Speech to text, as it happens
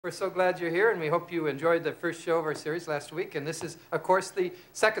We're so glad you're here, and we hope you enjoyed the first show of our series last week. And this is, of course, the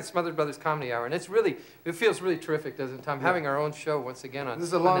second Smothers Brothers Comedy Hour. And it feels really terrific, doesn't it, Tom? Yeah. Having our own show once again on. This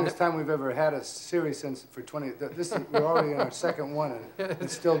is the longest time we've ever had a series since for 20. We're already in our second one, and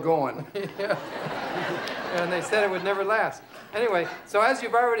it's still going. Yeah. And they said it would never last. Anyway, so as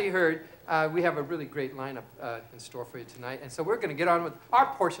you've already heard, we have a really great lineup in store for you tonight. And so we're going to get on with our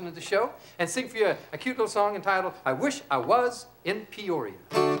portion of the show and sing for you a cute little song entitled, I Wish I Was in Peoria.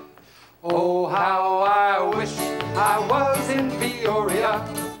 Oh, how I wish I was in Peoria,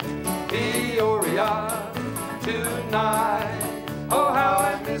 Peoria tonight. Oh, how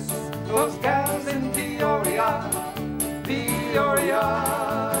I miss those gals in Peoria,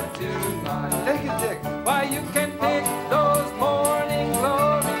 Peoria tonight. Take it, Dick. Why, you can pick those morning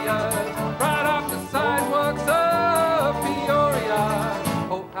glorias right off the sidewalks of Peoria.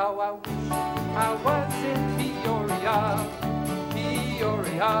 Oh, how I wish I was in Peoria,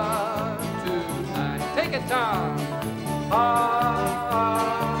 Peoria tonight. Take it, Tom.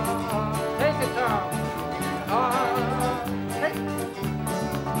 Take it, Tom. Take it.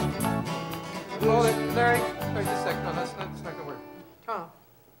 Oh, Larry, just a second. No, that's not going to work. Tom,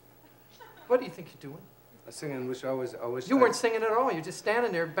 what do you think you're doing? I'm singing. I wish. You weren't singing at all. You're just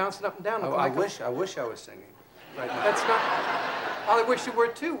standing there, bouncing up and down. I wish I was singing. Right now. That's not. I wish you were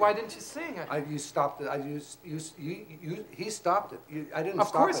too. Why didn't you sing? You stopped it. He stopped it. I didn't.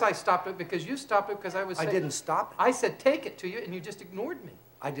 Of course, I stopped it because you stopped it because I was. I didn't stop it. I said take it to you, and you just ignored me.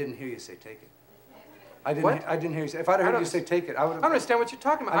 I didn't hear you say take it. I didn't hear you say. If I'd heard you say take it, I would have. I don't understand what you're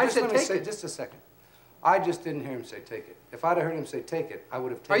talking about. I said take it. Just a second. I just didn't hear him say take it. If I'd have heard him say take it, I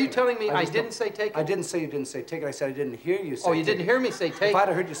would have taken it. Are you telling me I didn't say take it? I didn't say you didn't say take it. I said I didn't hear you say take it. Oh, you didn't hear me say take it? If I'd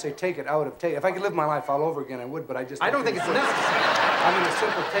have heard you say take it, I would have taken it. If I could live my life all over again, I would, but I just... I don't think it's necessary. I mean, a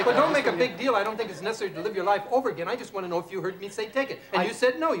simple take it. But don't make a big deal. I don't think it's necessary to live your life over again. I just want to know if you heard me say take it. And you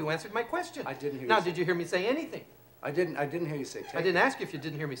said no. You answered my question. I didn't hear you. Now, did you hear me say anything? I didn't hear you say take it. I didn't ask you if you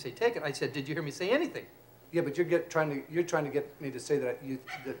didn't hear me say take it. I said, did you hear me say anything? Yeah, but you're trying to get me to say that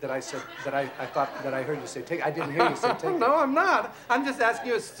I said that I thought that I heard you say take it. I didn't hear you say take it. No, I'm not. I'm just asking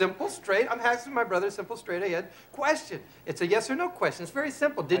you a simple, straight. I'm asking my brother a simple, straight ahead question. It's a yes or no question. It's very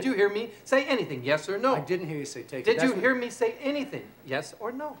simple. Did you hear me say anything? Yes or no? I didn't hear you say take it. Did you hear me say anything? Yes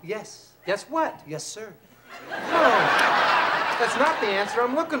or no? Yes. Yes what? Yes, sir. No. That's not the answer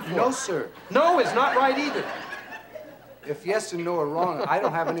I'm looking for. No, sir. No is not right either. If yes and no are wrong, I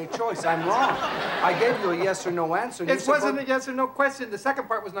don't have any choice. I'm wrong. I gave you a yes or no answer. It wasn't a yes or no question. The second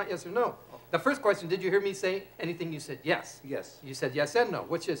part was not yes or no. The first question, did you hear me say anything? You said yes. Yes. You said yes and no.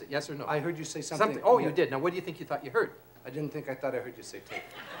 Which is it, yes or no? I heard you say something. Oh, you did. Now, what do you think you thought you heard? I thought I heard you say take.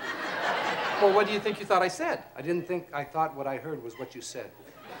 Well, what do you think you thought I said? I thought what I heard was what you said.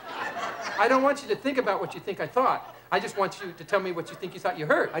 I don't want you to think about what you think I thought. I just want you to tell me what you think you thought you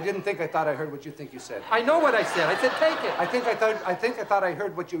heard. I thought I heard what you think you said. I know what I said. I said take it. I thought I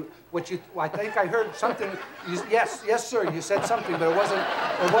heard I think I heard something. Yes, sir. You said something, but it wasn't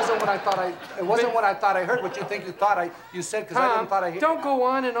what I thought I heard. What you think you said, because I didn't thought I heard. Don't go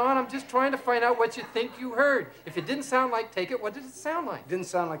on and on. I'm just trying to find out what you think you heard. If it didn't sound like take it, what did it sound like? It didn't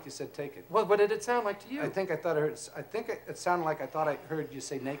sound like you said take it. Well, what did it sound like to you? I think it sounded like I thought I heard you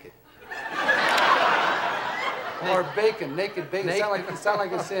say naked. Or bacon, naked bacon. It sounded like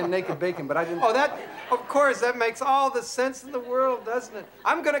you're saying naked bacon, but I didn't. Oh, of course, that makes all the sense in the world, doesn't it?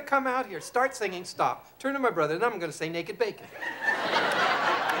 I'm going to come out here, start singing, stop, turn to my brother, and I'm going to say naked bacon.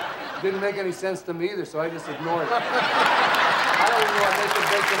 Didn't make any sense to me either, so I just ignored it. I don't even know what naked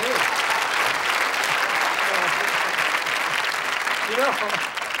bacon is. You know,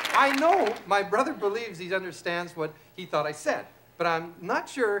 I know my brother believes he understands what he thought I said. But I'm not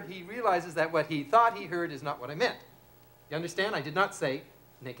sure he realizes that what he thought he heard is not what I meant. You understand? I did not say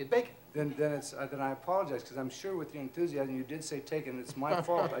naked bacon. Then I apologize, because I'm sure with your enthusiasm you did say take it, and it's my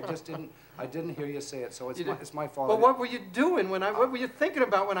fault. I didn't hear you say it, so it's my fault. Well, what were you doing what were you thinking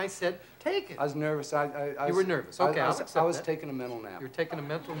about when I said take it? I was nervous. You were nervous. Okay, I was taking a mental nap. You were taking a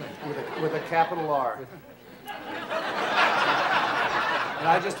mental nap. With a capital R. And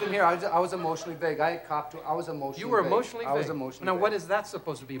I just didn't hear. I was emotionally vague. I was emotionally vague. You were emotionally vague? I was emotionally vague. Now, what is that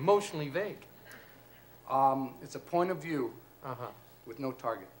supposed to be, emotionally vague? It's a point of view with no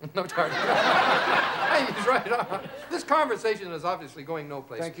target. No target. Hey, he's right on. This conversation is obviously going no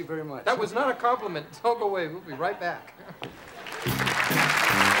place. Thank you very much. That was not a compliment. Don't go away. We'll be right back.